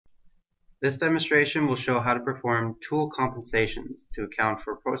This demonstration will show how to perform tool compensations to account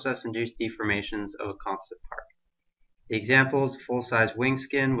for process-induced deformations of a composite part. The example is a full-size wing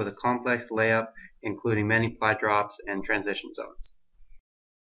skin with a complex layup including many ply drops and transition zones.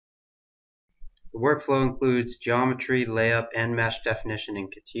 The workflow includes geometry, layup, and mesh definition in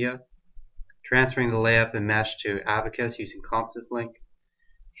CATIA, transferring the layup and mesh to ABAQUS using Composite Link,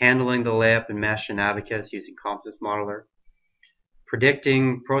 handling the layup and mesh in ABAQUS using Composite Modeler,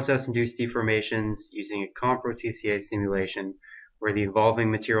 predicting process-induced deformations using a COMPRO CCA simulation where the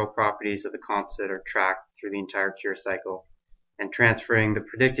evolving material properties of the composite are tracked through the entire cure cycle, and transferring the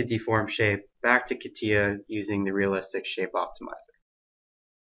predicted deformed shape back to CATIA using the realistic shape optimizer.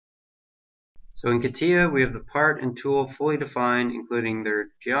 So in CATIA, we have the part and tool fully defined, including their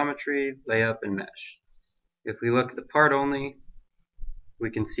geometry, layup, and mesh. If we look at the part only,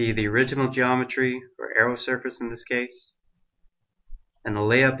 we can see the original geometry, or arrow surface in this case, and the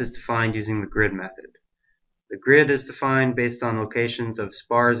layup is defined using the grid method. The grid is defined based on locations of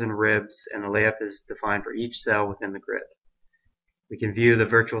spars and ribs, and the layup is defined for each cell within the grid. We can view the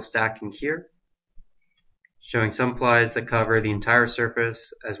virtual stacking here, showing some plies that cover the entire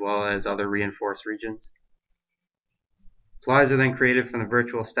surface as well as other reinforced regions. Plies are then created from the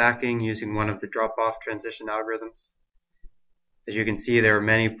virtual stacking using one of the drop-off transition algorithms. As you can see, there are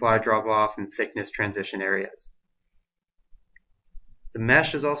many ply drop-off and thickness transition areas. The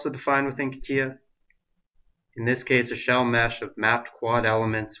mesh is also defined within CATIA. In this case, a shell mesh of mapped quad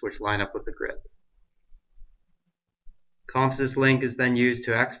elements which line up with the grid. Composite Link is then used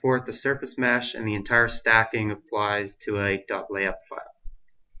to export the surface mesh and the entire stacking of plies to a .layup file.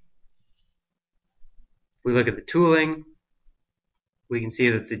 If we look at the tooling, we can see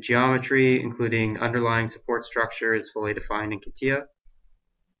that the geometry, including underlying support structure, is fully defined in CATIA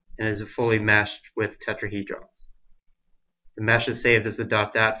and is fully meshed with tetrahedrons. The mesh is saved as a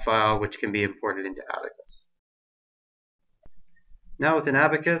 .dat file which can be imported into ABAQUS. Now within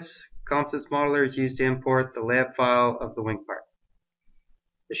ABAQUS, Composite Modeler is used to import the layup file of the wing part.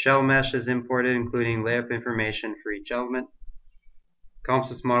 The shell mesh is imported including layup information for each element.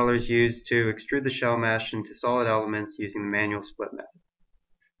 Composite Modeler is used to extrude the shell mesh into solid elements using the manual split method.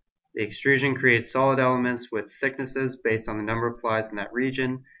 The extrusion creates solid elements with thicknesses based on the number of plies in that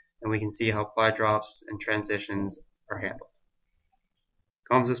region, and we can see how ply drops and transitions are handled.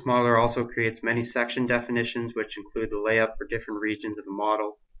 Composite Modeler also creates many section definitions which include the layup for different regions of the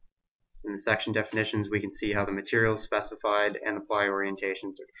model. In the section definitions, we can see how the material is specified and the ply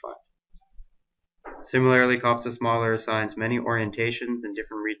orientations are defined. Similarly, Composite Modeler assigns many orientations in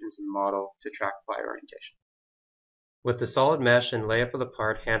different regions of the model to track ply orientation. With the solid mesh and layup of the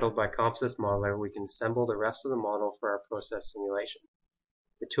part handled by Composite Modeler, we can assemble the rest of the model for our process simulation.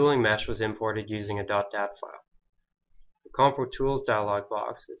 The tooling mesh was imported using a .dat file. The COMPRO Tools dialog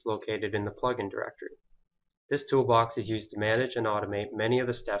box is located in the plugin directory. This toolbox is used to manage and automate many of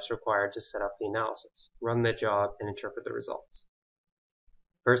the steps required to set up the analysis, run the job, and interpret the results.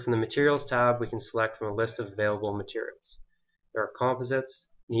 First, in the Materials tab, we can select from a list of available materials. There are composites,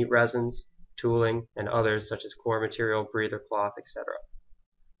 neat resins, tooling, and others such as core material, breather cloth, etc.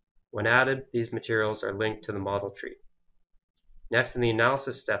 When added, these materials are linked to the model tree. Next, in the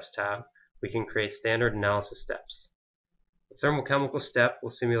Analysis Steps tab, we can create standard analysis steps. The thermochemical step will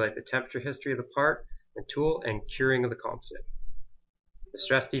simulate the temperature history of the part and tool and curing of the composite. The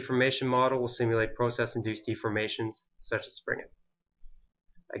stress deformation model will simulate process-induced deformations such as springing.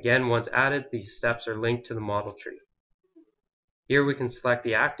 Again, once added, these steps are linked to the model tree. Here we can select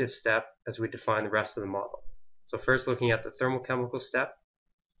the active step as we define the rest of the model. So first, looking at the thermochemical step,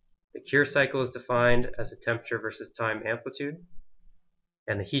 the cure cycle is defined as a temperature versus time amplitude,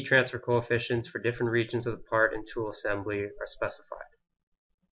 and the heat transfer coefficients for different regions of the part and tool assembly are specified.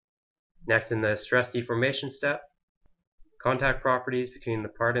 Next, in the stress deformation step, contact properties between the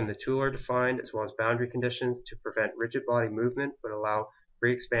part and the tool are defined, as well as boundary conditions to prevent rigid body movement but allow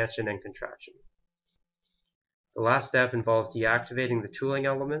free expansion and contraction. The last step involves deactivating the tooling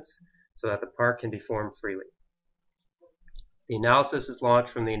elements so that the part can deform freely. The analysis is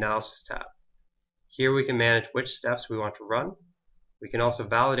launched from the Analysis tab. Here we can manage which steps we want to run. We can also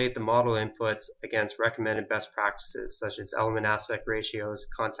validate the model inputs against recommended best practices such as element aspect ratios,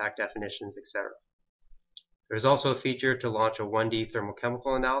 contact definitions, etc. There is also a feature to launch a 1D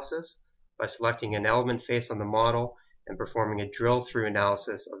thermochemical analysis by selecting an element face on the model and performing a drill-through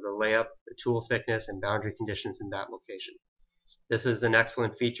analysis of the layup, the tool thickness, and boundary conditions in that location. This is an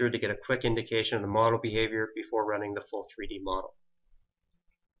excellent feature to get a quick indication of the model behavior before running the full 3D model.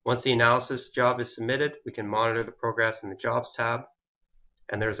 Once the analysis job is submitted, we can monitor the progress in the Jobs tab,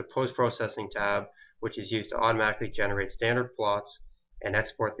 and there is a Post-Processing tab which is used to automatically generate standard plots and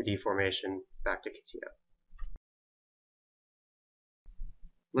export the deformation back to CATIA.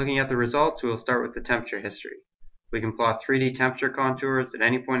 Looking at the results, we will start with the temperature history. We can plot 3D temperature contours at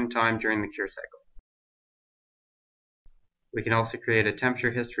any point in time during the cure cycle. We can also create a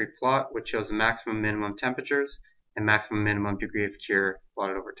temperature history plot which shows the maximum and minimum temperatures and maximum and minimum degree of cure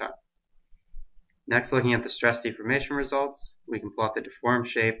plotted over time. Next, looking at the stress deformation results, we can plot the deformed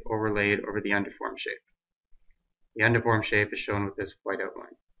shape overlaid over the undeformed shape. The undeformed shape is shown with this white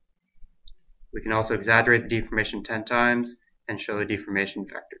outline. We can also exaggerate the deformation 10 times and show the deformation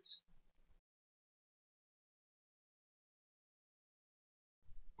vectors.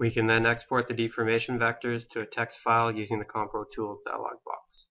 We can then export the deformation vectors to a text file using the COMPRO Tools dialog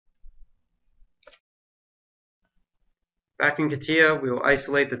box. Back in CATIA, we will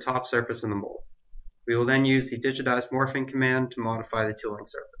isolate the top surface of the mold. We will then use the digitized morphing command to modify the tooling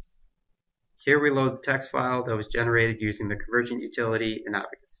surface. Here we load the text file that was generated using the Convergent utility in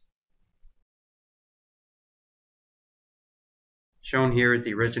ABAQUS. Shown here is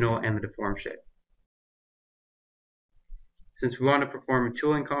the original and the deformed shape. Since we want to perform a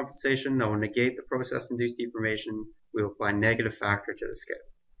tooling compensation that will negate the process-induced deformation, we will apply negative factor to the scale.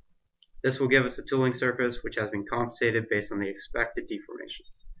 This will give us a tooling surface which has been compensated based on the expected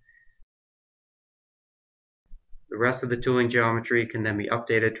deformations. The rest of the tooling geometry can then be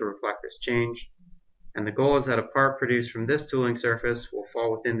updated to reflect this change, and the goal is that a part produced from this tooling surface will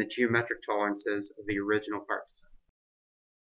fall within the geometric tolerances of the original part design.